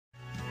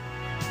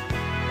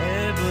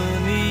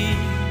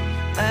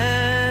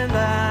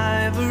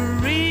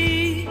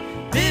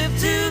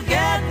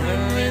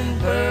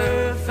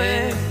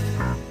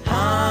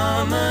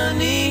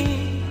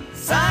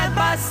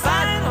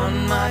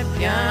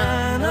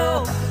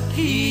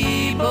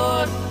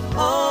keyboard.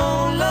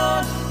 Oh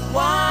Lord,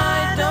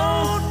 why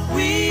don't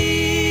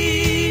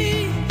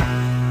we?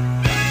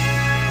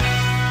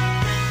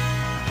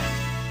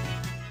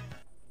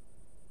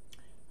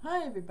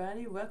 Hi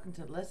everybody, welcome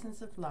to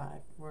Lessons of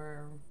Life,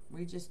 where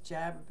we just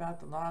jab about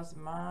the laws of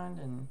mind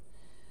and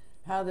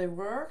how they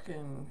work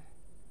and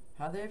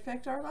how they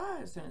affect our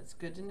lives. And it's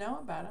good to know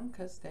about them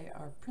because they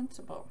are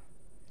principle.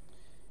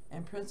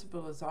 And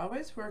principle is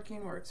always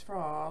working, works for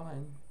all,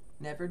 and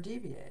never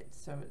deviates.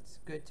 So it's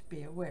good to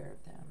be aware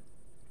of them.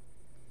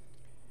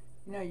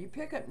 You know, you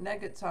pick up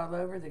nuggets all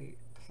over the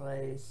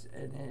place,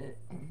 and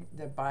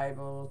the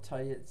Bible will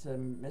tell you it's a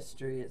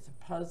mystery, it's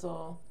a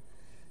puzzle.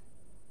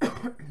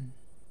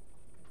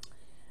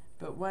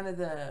 But one of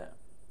the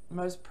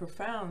most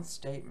profound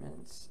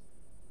statements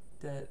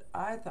that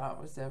I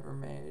thought was ever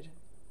made,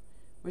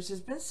 which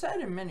has been said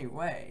in many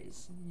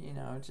ways, you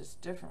know,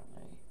 just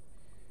differently,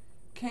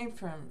 came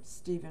from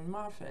Stephen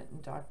Moffat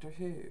in Doctor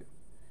Who.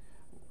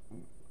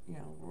 You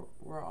know,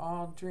 we're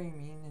all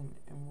dreaming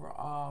and we're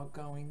all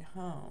going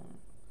home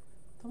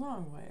the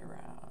long way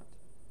around.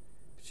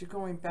 But you're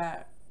going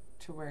back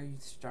to where you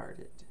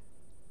started.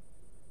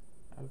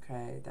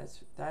 Okay,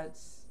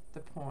 that's the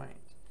point.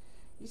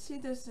 You see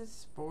this in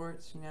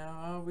sports, you know,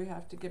 oh, we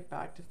have to get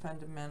back to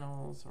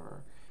fundamentals,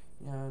 or,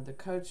 you know, the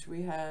coach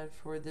we had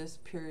for this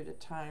period of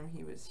time,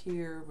 he was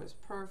here, was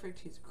perfect,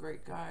 he's a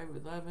great guy, we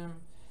love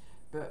him,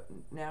 but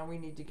now we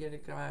need to get a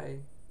guy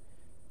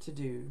to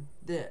do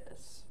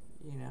this,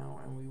 you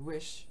know, and we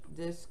wish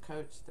this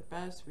coach the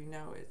best, we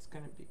know it's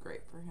going to be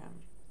great for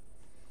him.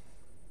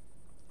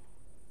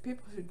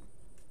 People who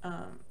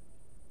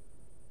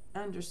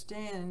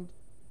understand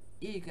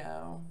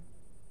ego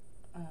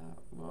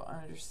will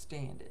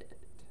understand it.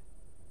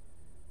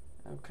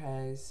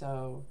 Okay,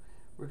 so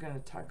we're going to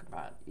talk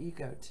about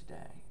ego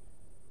today.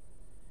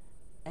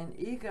 And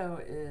ego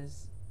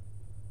is,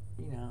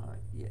 you know,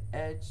 you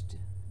edged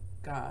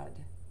God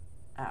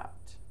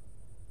out.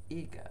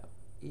 Ego,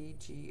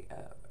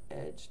 E-G-O,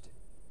 edged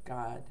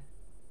God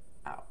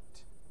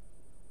out.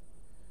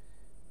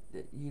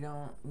 That you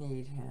don't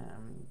need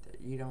him,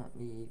 that you don't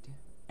need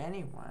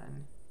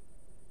anyone,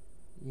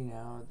 you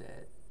know,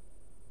 that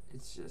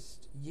it's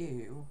just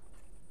you,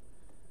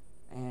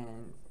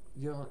 and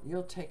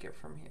you'll take it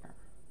from here.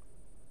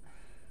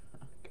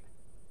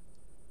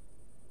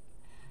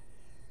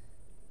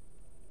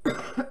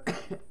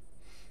 Okay.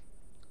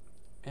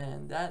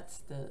 And that's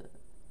the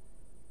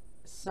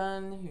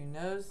son who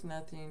knows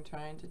nothing,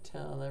 trying to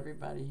tell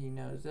everybody he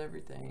knows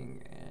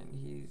everything, and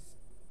he's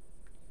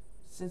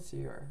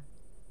sincere.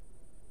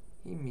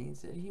 He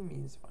means it. He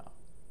means well.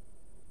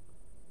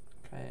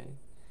 Okay.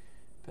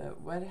 But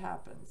what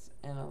happens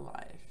in a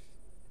life?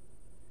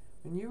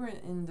 When you were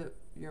in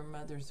your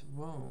mother's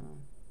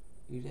womb,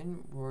 you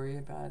didn't worry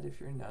about if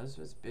your nose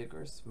was big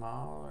or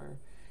small or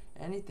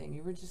anything.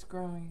 You were just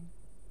growing.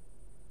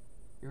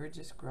 You were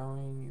just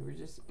growing. You were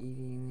just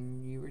eating,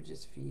 and you were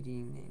just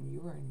feeding, and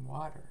you were in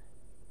water.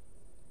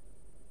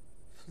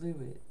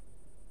 Fluid.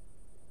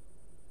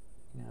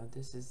 You know,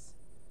 this is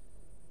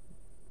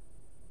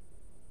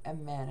a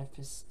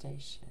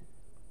manifestation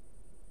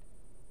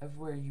of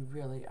where you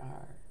really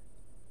are.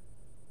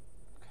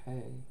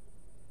 Okay,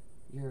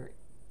 you're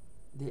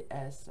the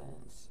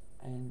essence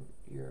and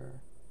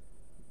your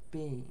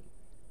being.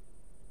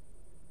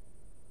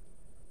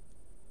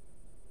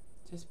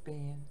 Just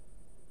being.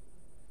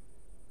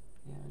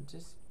 You know,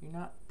 just, you're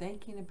not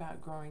thinking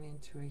about growing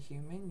into a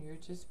human, you're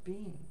just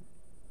being.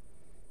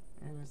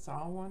 And it's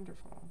all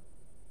wonderful.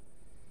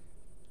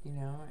 You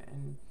know,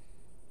 and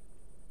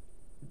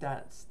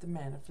that's the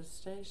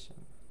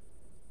manifestation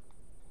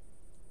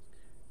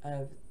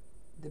of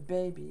the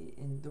baby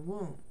in the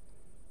womb.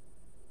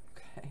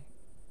 Okay,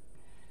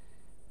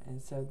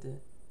 and so the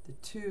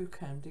two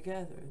come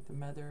together, the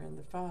mother and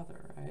the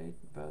father, right?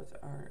 Both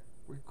are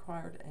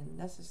required and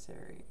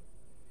necessary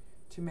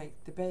to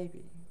make the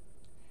baby.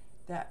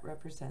 That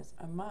represents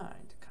a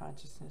mind,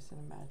 consciousness and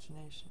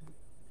imagination.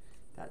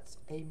 That's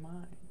a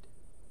mind.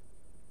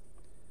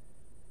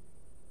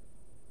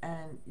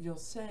 And you'll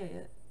say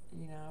it,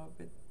 you know,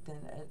 but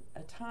then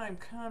a time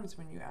comes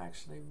when you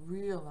actually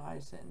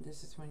realize it, and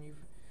this is when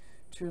you've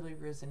truly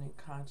risen in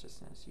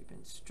consciousness. You've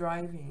been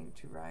striving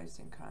to rise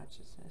in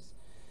consciousness,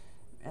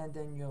 and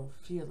then you'll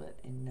feel it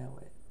and know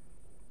it,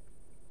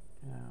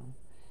 you know.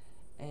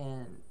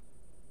 And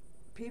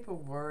people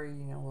worry,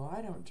 you know, well,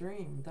 I don't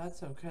dream.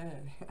 That's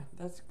okay.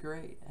 That's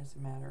great, as a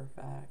matter of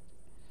fact.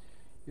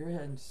 You're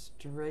heading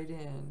straight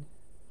in,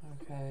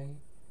 okay?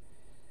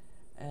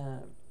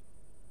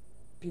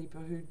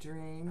 People who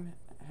dream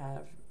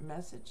have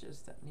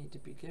messages that need to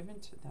be given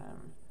to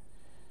them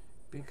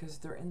because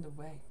they're in the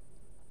way.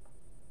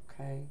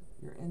 Okay?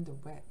 You're in the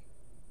way.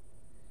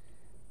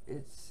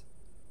 It's,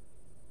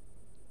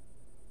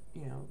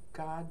 you know,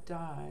 God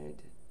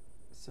died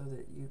so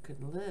that you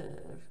could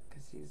live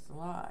because he's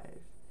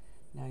alive.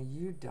 Now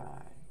you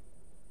die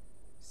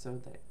so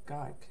that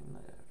God can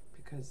live,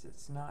 because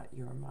it's not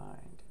your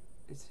mind,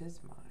 it's his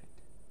mind.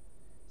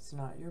 It's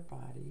not your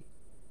body,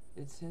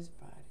 it's his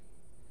body.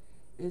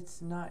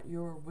 it's not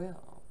your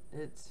will,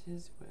 it's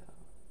His will.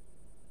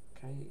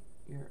 Okay,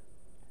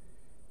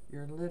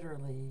 you're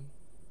literally,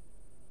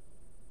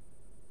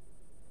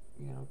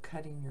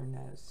 cutting your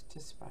nose to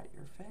spite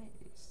your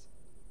face.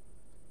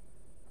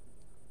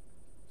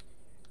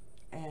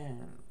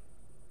 And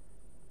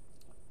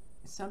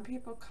some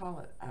people call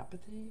it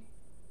apathy,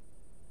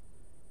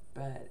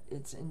 but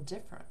it's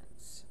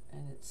indifference.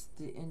 And it's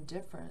the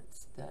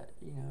indifference that,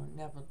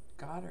 Neville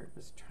Goddard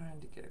was trying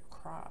to get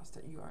across,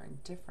 that you are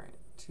indifferent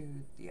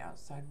to the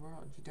outside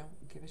world. You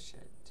don't give a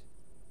shit.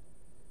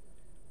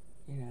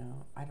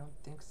 I don't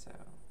think so.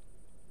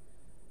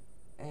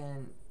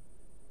 And,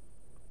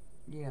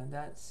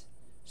 that's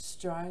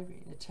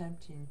striving,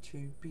 attempting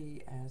to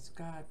be as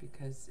God,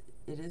 because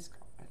it is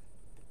God.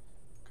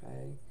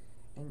 Okay?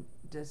 And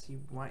does He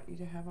want you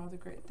to have all the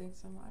great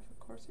things in life? Of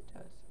course He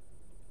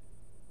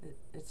does.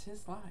 It's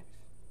His life.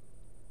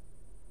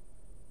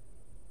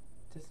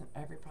 Doesn't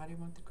everybody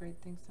want the great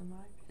things in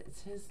life?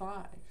 It's His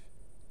life.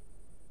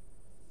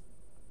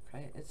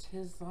 Okay? It's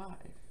His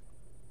life.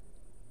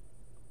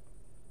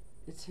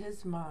 It's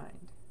His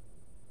mind.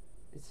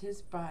 It's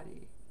His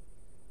body.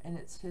 And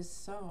it's His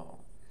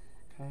soul.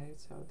 Okay?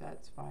 So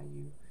that's why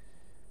you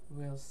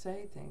will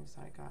say things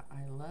like,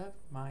 I love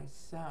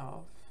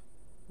myself,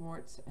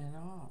 warts and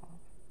all.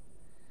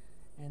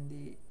 And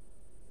the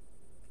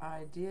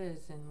idea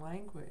is in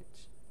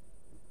language.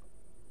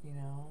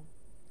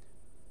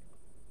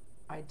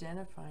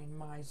 Identifying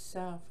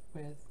myself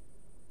with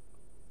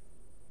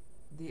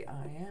the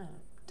I am,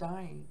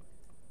 dying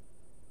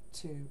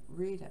to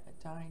Rita,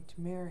 dying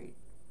to Mary,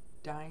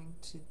 dying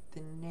to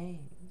the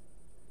name,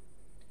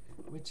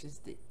 which is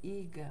the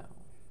ego.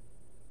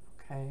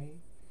 Okay?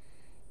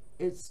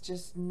 It's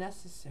just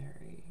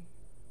necessary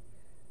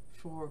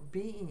for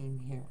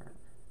being here.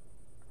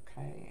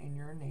 Okay? And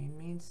your name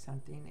means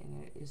something,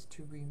 and it is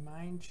to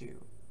remind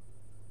you.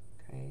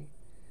 Okay?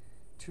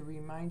 To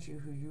remind you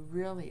who you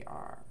really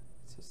are.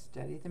 So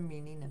study the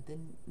meaning of the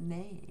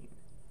name.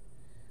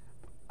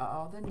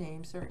 All the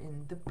names are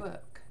in the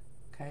book.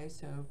 Okay,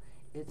 so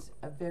it's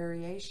a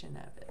variation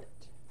of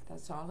it.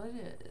 That's all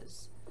it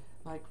is.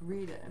 Like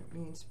Rita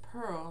means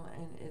pearl,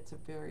 and it's a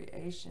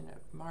variation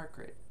of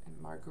Margaret and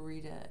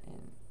Margarita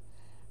and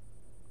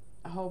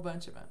a whole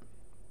bunch of them.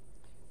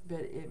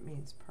 But it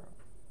means pearl.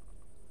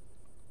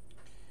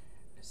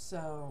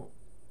 So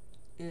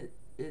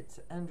it's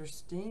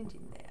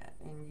understanding that,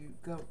 and you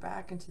go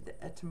back into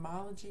the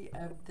etymology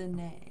of the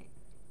name,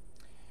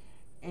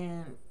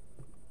 and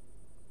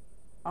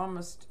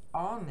almost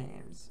all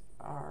names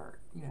are,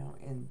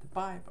 in the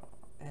Bible,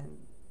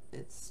 and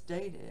it's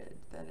stated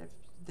that if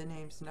the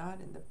name's not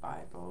in the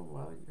Bible,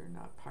 well, you're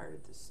not part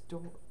of the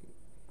story.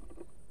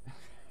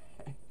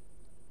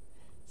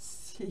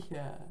 See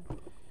ya,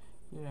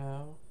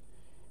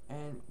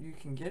 and you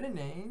can get a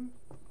name,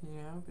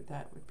 but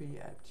that would be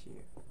up to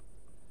you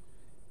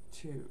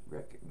to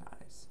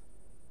recognize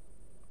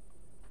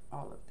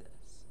all of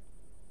this,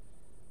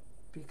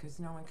 because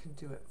no one can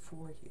do it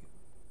for you.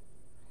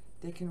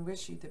 They can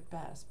wish you the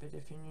best, but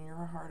if in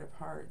your heart of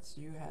hearts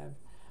you have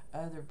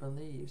other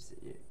beliefs,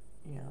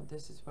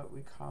 this is what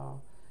we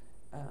call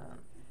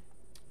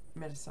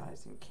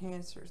metastasizing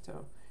cancer.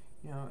 So,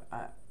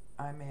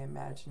 I may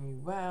imagine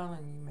you well,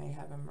 and you may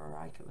have a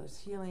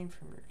miraculous healing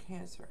from your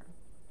cancer,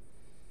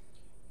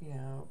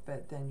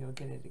 but then you'll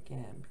get it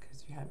again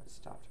because you haven't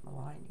stopped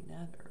maligning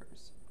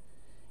others.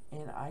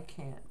 And I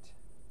can't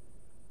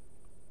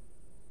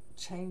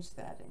change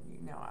that in you.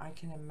 Now, I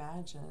can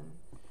imagine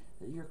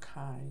that you're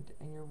kind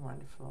and you're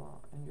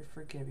wonderful and you're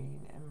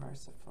forgiving and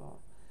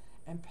merciful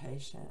and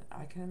patient.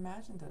 I can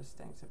imagine those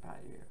things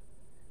about you,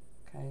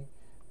 okay?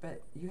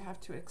 But you have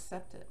to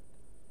accept it.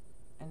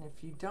 And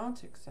if you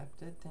don't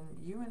accept it, then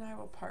you and I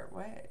will part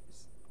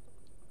ways.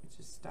 We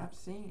just stop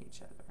seeing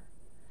each other.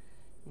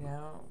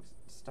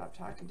 Stop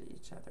talking to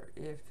each other.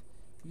 If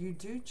you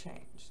do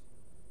change,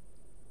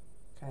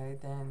 okay,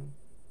 then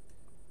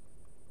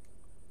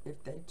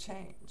if they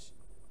change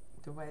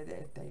the way that,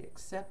 if they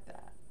accept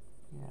that,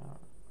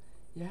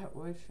 yeah, it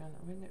would feel,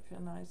 wouldn't it feel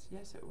nice?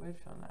 Yes, it would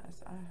feel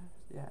nice.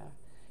 Yeah,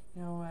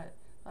 you know what?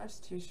 Life's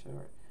too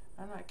short.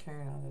 I'm not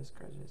carrying all those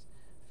grudges.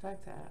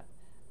 Fuck that.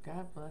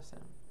 God bless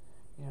him.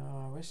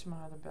 I wish him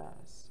all the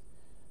best.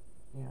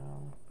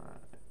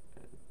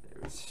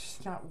 It's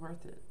just not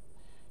worth it.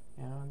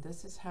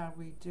 This is how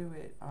we do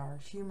it, our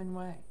human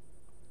way.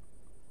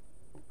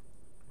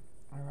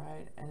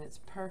 Alright? And it's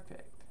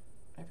perfect.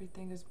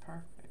 Everything is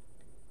perfect.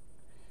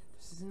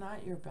 This is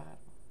not your battle.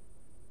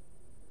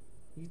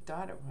 You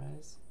thought it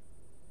was.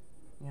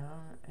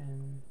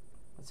 And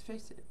let's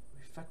face it,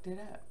 we fucked it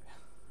up.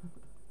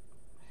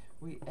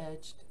 We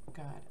edged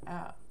God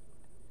out.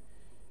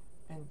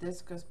 And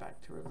this goes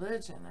back to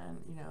religion.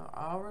 And,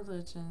 all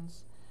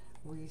religions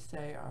we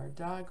say are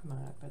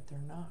dogma, but they're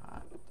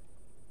not.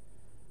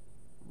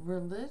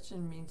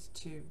 Religion means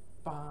to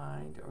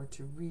bind or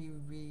to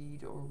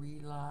reread or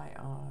rely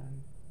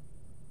on.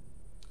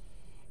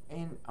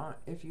 And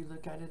if you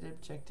look at it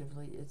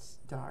objectively, it's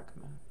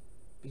dogma,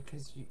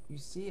 because you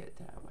see it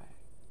that way.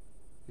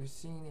 You're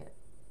seeing it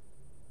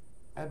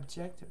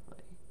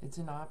objectively. It's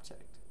an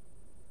object,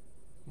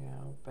 you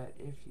know, but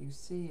if you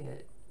see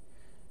it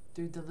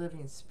through the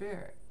living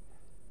spirit,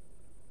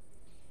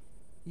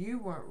 you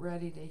weren't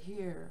ready to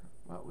hear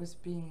what was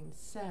being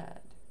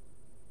said.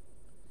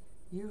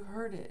 You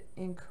heard it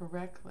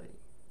incorrectly.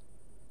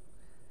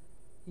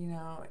 You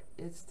know,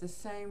 it's the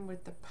same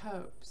with the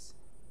popes.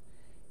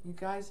 You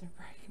guys are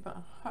breaking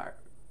my heart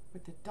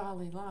with the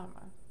Dalai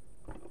Lama.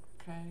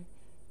 Okay?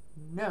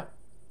 No.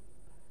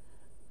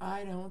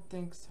 I don't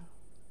think so.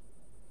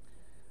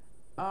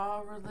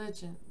 All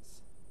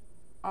religions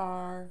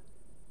are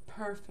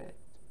perfect.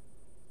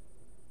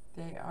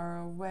 They are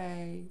a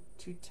way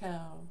to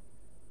tell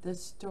the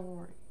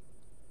story,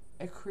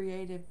 a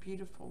creative,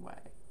 beautiful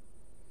way.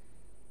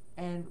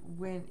 And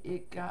when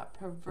it got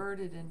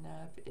perverted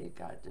enough, it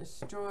got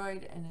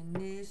destroyed and a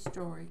new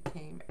story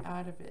came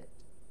out of it.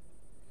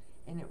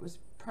 And it was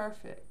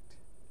perfect.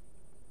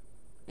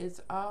 It's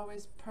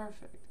always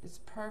perfect. It's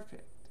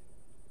perfect.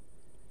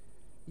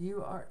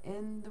 You are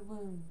in the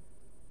womb.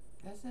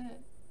 That's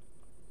it.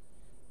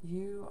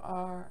 You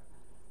are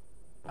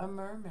a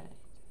mermaid.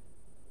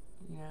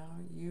 You know,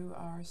 you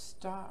are a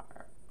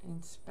star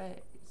in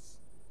space.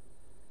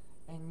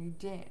 And you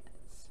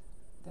dance.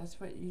 That's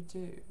what you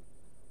do.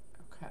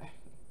 Okay.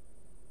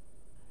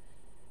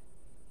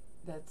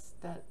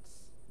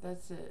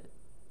 That's it.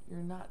 You're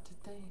not to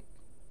think.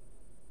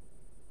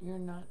 You're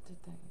not to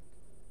think.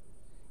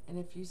 And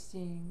if you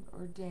sing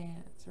or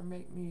dance or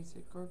make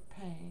music or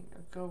paint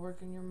or go work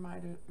on your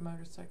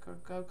motorcycle or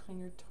go clean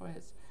your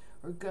toilets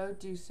or go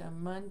do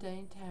some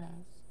mundane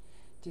task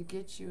to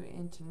get you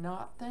into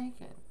not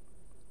thinking,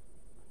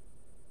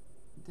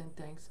 then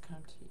things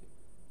come to you.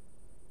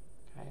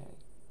 Okay?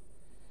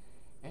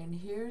 And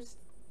here's,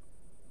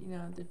 you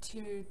know, the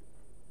two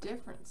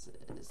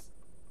differences,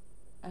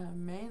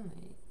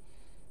 mainly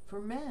for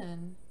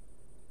men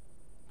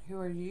who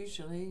are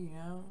usually, you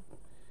know,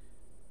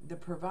 the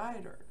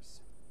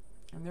providers,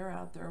 and they're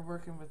out there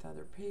working with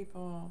other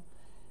people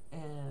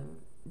and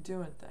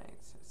doing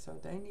things, so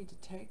they need to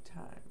take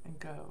time and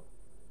go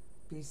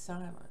be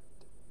silent.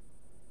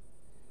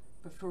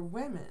 But for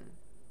women,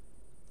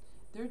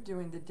 they're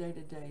doing the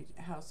day-to-day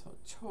household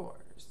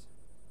chores,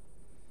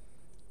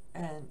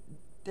 and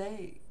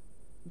they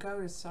go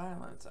to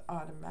silence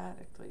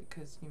automatically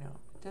because, you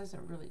know, it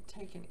doesn't really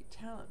take any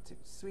talent to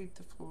sweep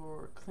the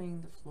floor or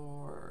clean the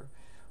floor or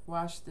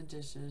wash the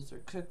dishes or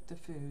cook the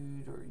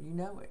food, or you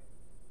know it.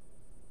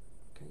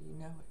 Okay, you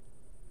know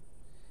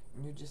it.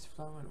 And you're just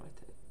flowing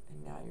with it.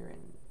 And now you're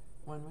in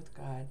one with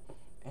God,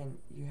 and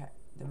you have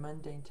the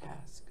mundane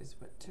task is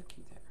what took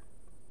you there.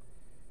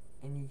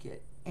 And you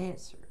get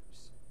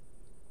answers.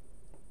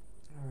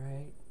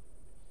 Alright?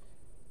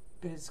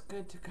 But it's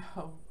good to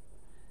go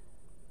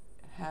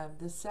have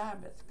the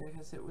Sabbath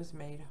because it was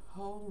made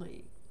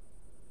holy.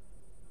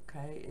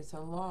 Okay? It's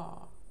a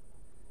law.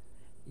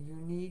 You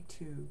need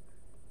to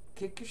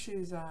kick your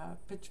shoes off,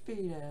 put your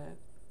feet up,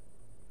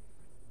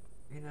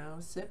 you know,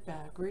 sit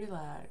back,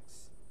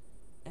 relax,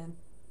 and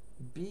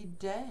be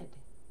dead.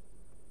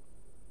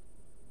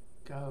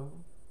 Go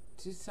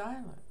to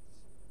silence.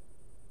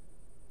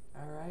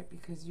 Alright?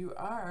 Because you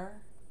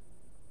are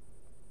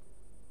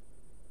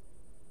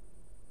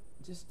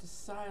just a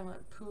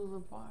silent pool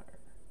of water.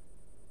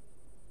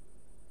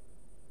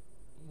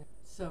 You know?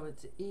 So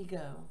it's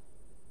ego.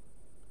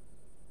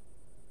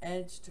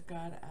 Edged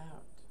God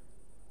out.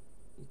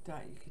 You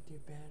thought you could do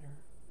better.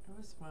 It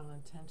was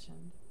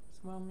well-intentioned. It's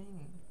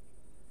well-meaning.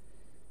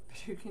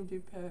 But you can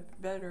do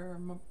better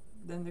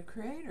than the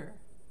Creator.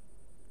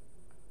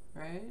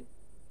 Right?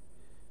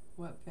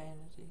 What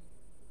vanity.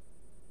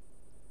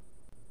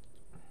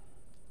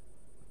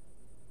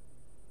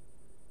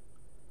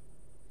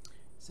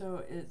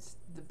 So it's,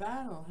 the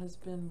battle has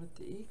been with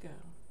the ego.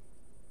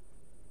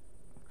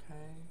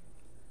 Okay?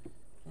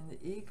 And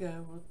the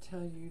ego will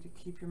tell you to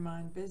keep your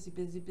mind busy,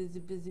 busy, busy,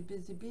 busy,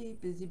 busy, be,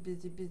 busy,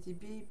 busy, busy,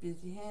 be,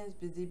 busy hands,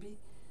 busy, be.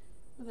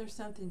 Well, there's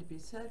something to be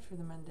said for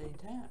the mundane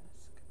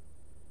task.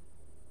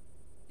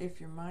 If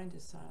your mind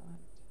is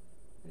silent.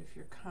 But if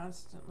you're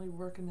constantly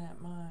working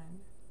that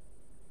mind,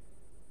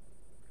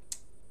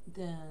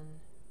 then,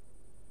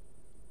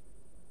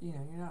 you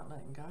know, you're not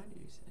letting God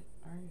use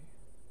it, are you?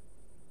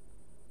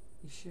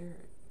 You share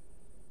it.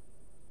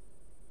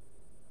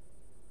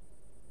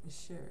 You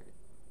share it.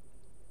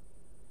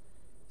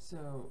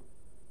 So,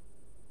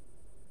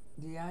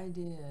 the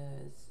idea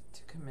is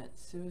to commit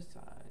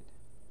suicide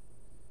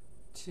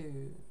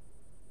to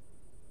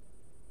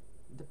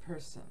the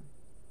person.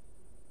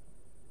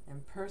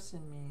 And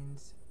person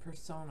means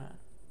persona.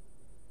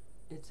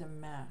 It's a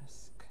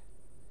mask,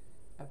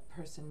 a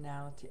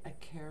personality, a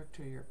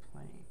character you're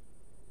playing.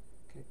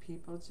 Okay,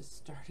 people just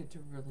started to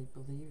really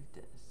believe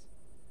this.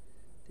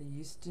 They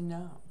used to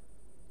know.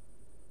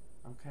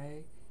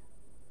 Okay?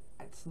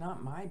 It's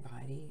not my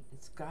body,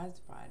 it's God's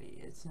body.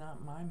 It's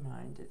not my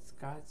mind, it's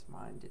God's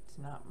mind. It's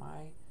not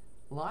my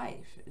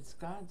life, it's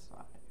God's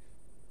life.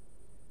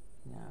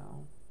 You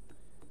know,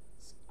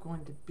 it's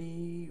going to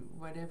be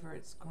whatever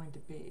it's going to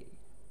be.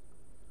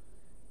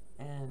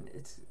 And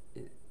it's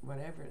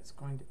whatever it's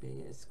going to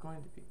be, it's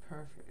going to be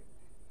perfect.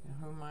 You know,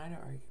 who am I to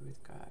argue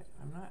with God?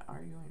 I'm not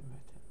arguing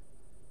with him.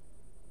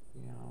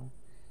 You know,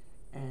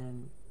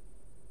 and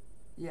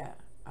yeah,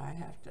 I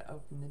have to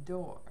open the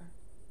door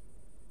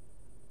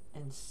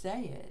and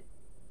say it.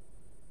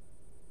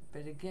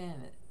 But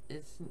again,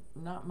 it's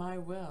not my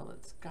will,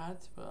 it's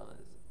God's will.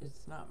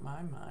 It's not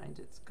my mind,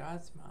 it's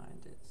God's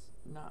mind. It's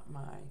not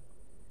my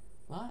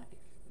life,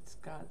 it's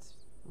God's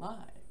life.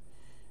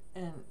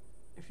 And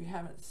if you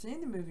haven't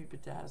seen the movie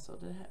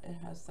Bedazzled, it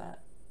has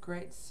that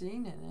great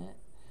scene in it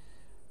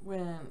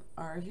when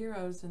our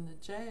hero's in the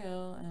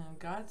jail and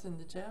God's in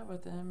the jail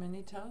with him, and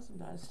he tells him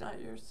that it's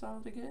not your soul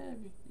to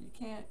give. You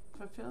can't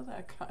fulfill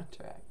that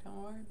contract.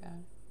 Don't worry about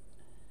it.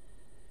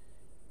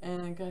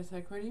 And the guy's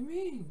like, what do you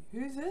mean?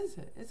 Whose is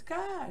it? It's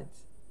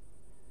God's.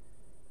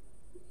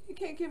 You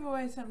can't give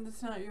away something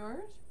that's not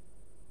yours.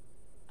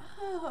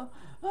 Oh,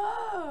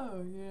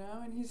 you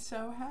know, and he's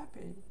so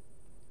happy.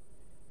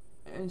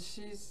 And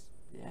she's,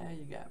 yeah,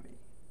 you got me.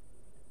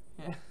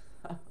 Yeah.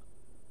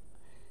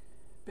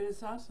 But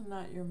it's also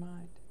not your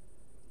mind.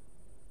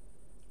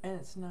 And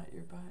it's not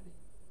your body.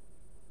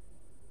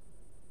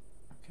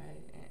 Okay?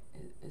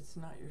 It's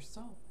not your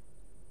soul.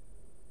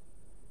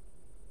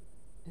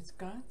 It's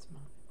God's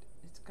mind.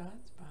 It's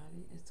God's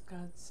body. It's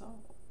God's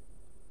soul.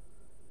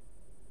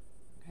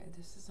 Okay?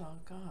 This is all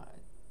God.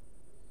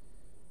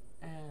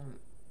 And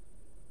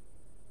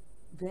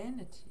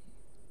vanity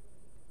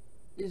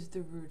is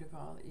the root of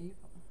all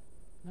evil.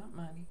 Not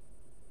money.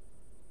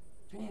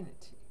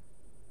 Vanity.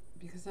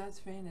 Because that's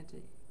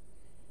vanity.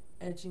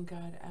 Edging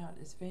God out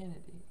is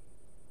vanity.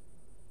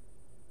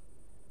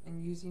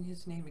 And using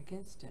his name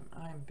against him.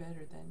 I am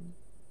better than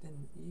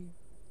you.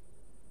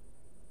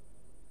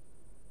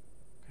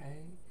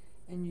 Okay?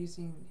 And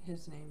using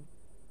his name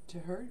to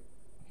hurt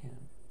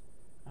him.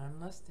 I'm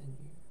less than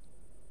you.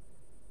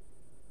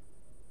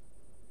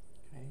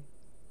 Okay?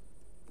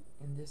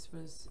 And this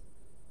was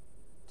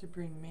to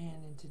bring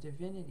man into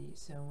divinity.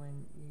 So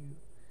when you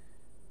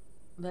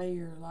lay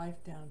your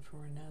life down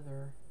for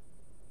another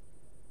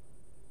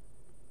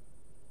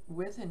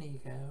with an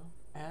ego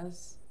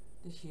as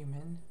the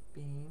human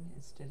being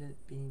instead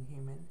of being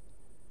human,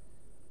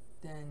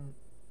 then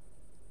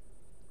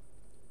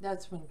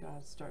that's when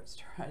God starts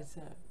to rise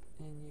up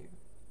in you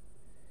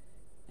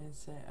and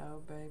say, oh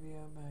baby,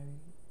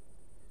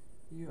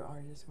 you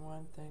are just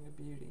one thing of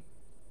beauty.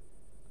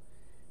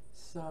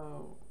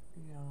 So,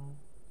 you know,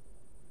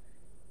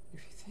 if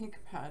you think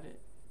about it,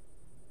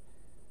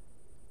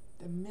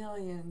 the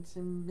millions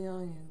and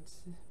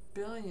millions,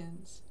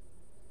 billions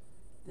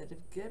that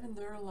have given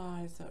their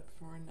lives up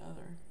for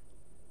another,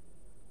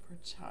 for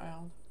a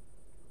child,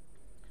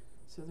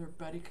 so their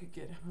buddy could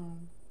get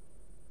home,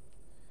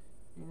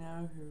 you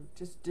know, who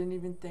just didn't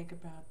even think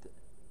about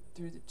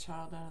threw the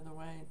child out of the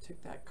way and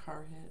took that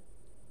car hit,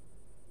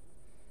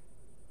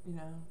 you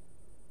know,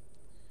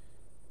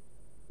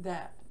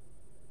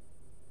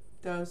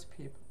 those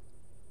people,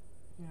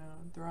 you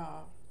know, they're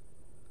all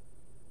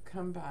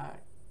come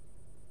back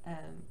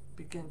and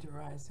begin to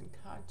rise in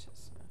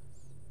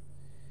consciousness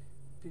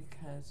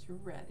because you're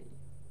ready,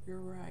 you're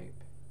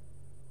ripe.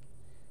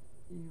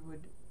 You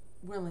would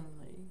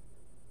willingly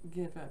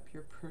give up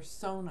your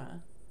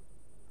persona,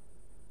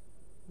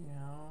 you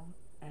know,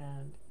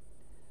 and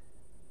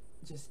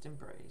just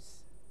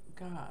embrace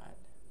God.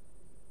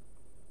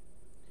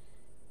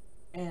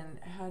 And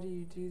how do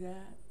you do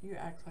that? You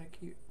act like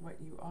what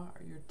you are.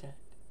 You're dead.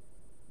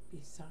 Be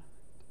silent.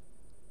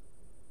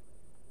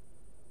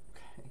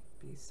 Okay,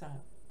 be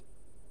silent.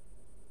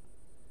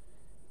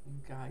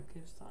 And God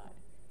gives life.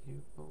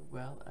 He will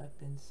well up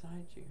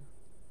inside you.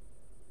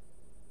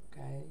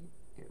 Okay?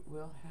 It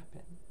will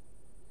happen.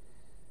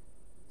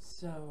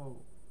 So,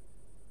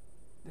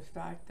 the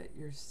fact that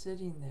you're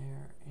sitting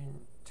there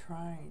and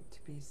trying to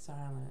be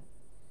silent,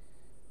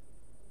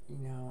 you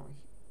know,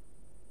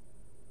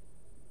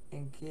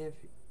 and give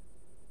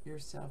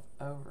yourself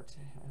over to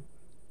him.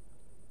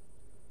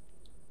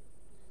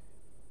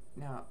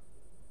 Now,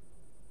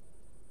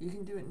 you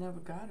can do it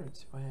Neville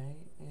Goddard's way,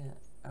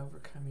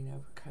 overcoming,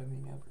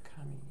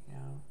 you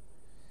know.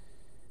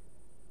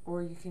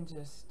 Or you can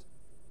just,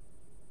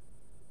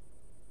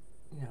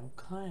 you know,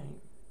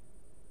 claim,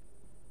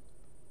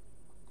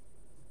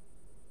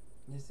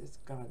 this is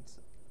God's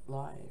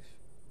life.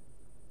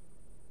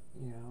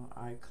 You know,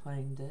 I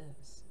claim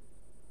this.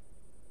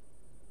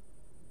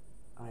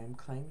 I am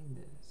claiming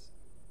this.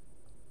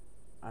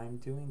 I'm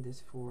doing this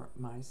for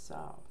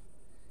myself.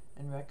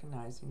 And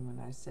recognizing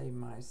when I say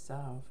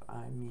myself,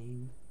 I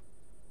mean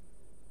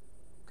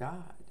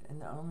God.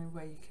 And the only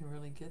way you can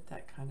really get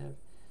that kind of,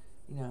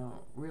 you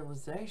know,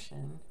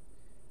 realization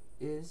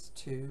is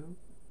to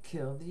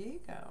kill the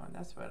ego. And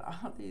that's what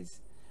all these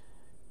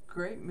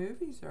great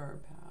movies are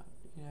about,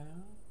 you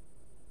know.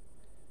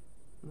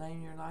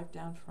 Laying your life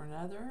down for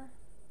another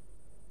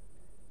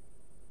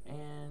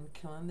and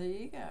killing the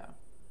ego.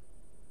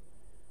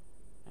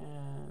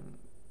 And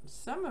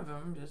some of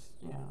them just,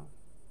 you know,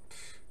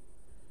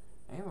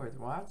 ain't worth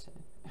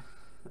watching.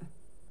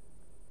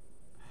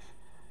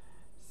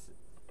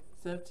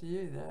 It's up to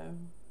you, though.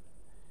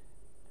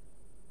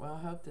 Well,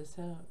 I hope this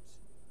helps.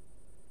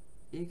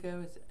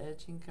 Ego is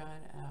edging God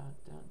out.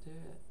 Don't do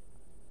it.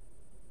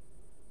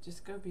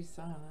 Just go be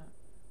silent.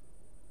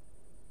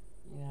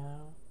 You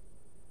know,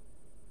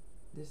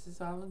 this is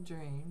all a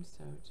dream,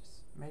 so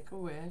just make a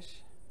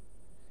wish.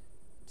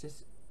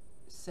 Just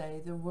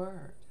say the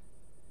word.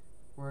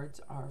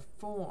 Words are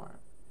form.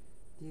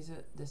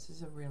 This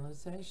is a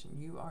realization.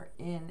 You are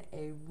in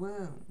a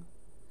womb.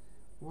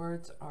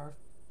 Words are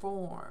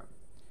form.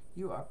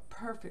 You are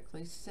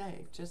perfectly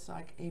safe, just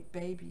like a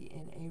baby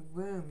in a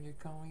womb. You're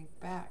going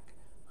back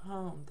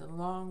home the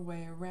long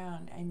way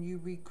around, and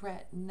you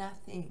regret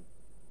nothing.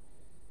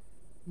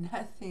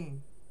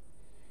 Nothing.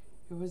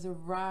 It was a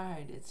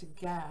ride. It's a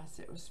gas.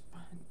 It was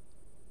fun.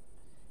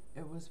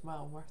 It was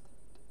well worth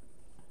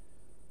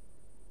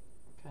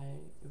it.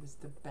 Okay? It was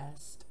the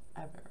best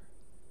ever.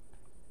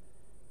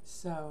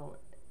 So,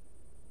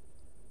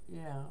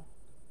 you know,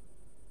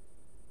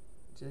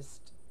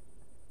 just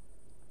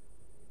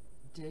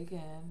dig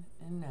in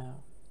and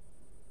know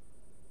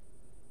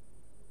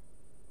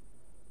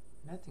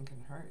nothing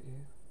can hurt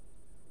you.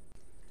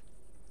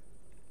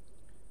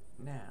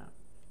 Now,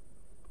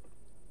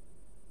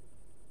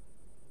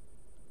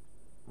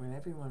 when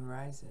everyone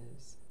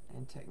rises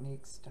and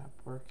techniques stop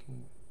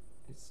working,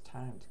 it's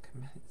time to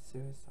commit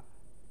suicide.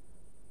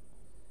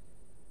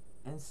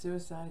 And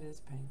suicide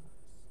is painless.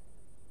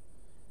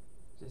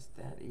 Just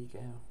that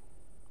ego.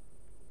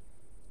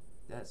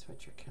 That's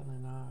what you're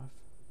killing off.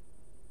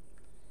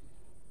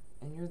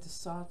 And you're the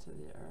salt of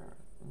the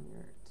earth. And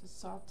you're to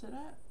salt it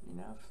up, you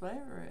know,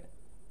 flavor it.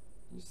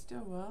 You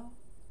still will.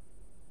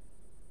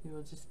 You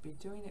will just be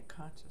doing it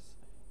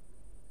consciously.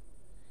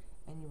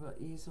 And you will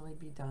easily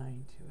be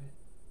dying to it.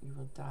 You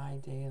will die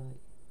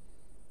daily.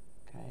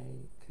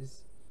 Okay?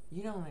 Because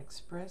you don't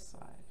express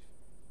life.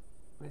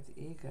 With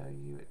ego,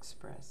 you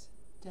express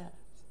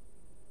death.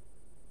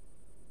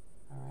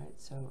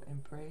 Alright? So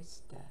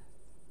embrace death.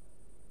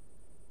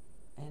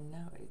 And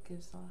know it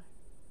gives life.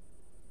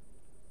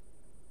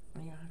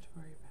 And you don't have to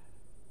worry about it.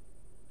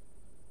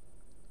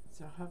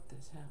 So I hope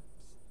this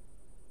helps.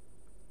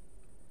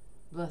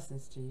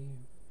 Blessings to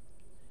you.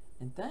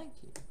 And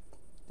thank you.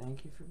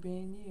 Thank you for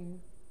being you.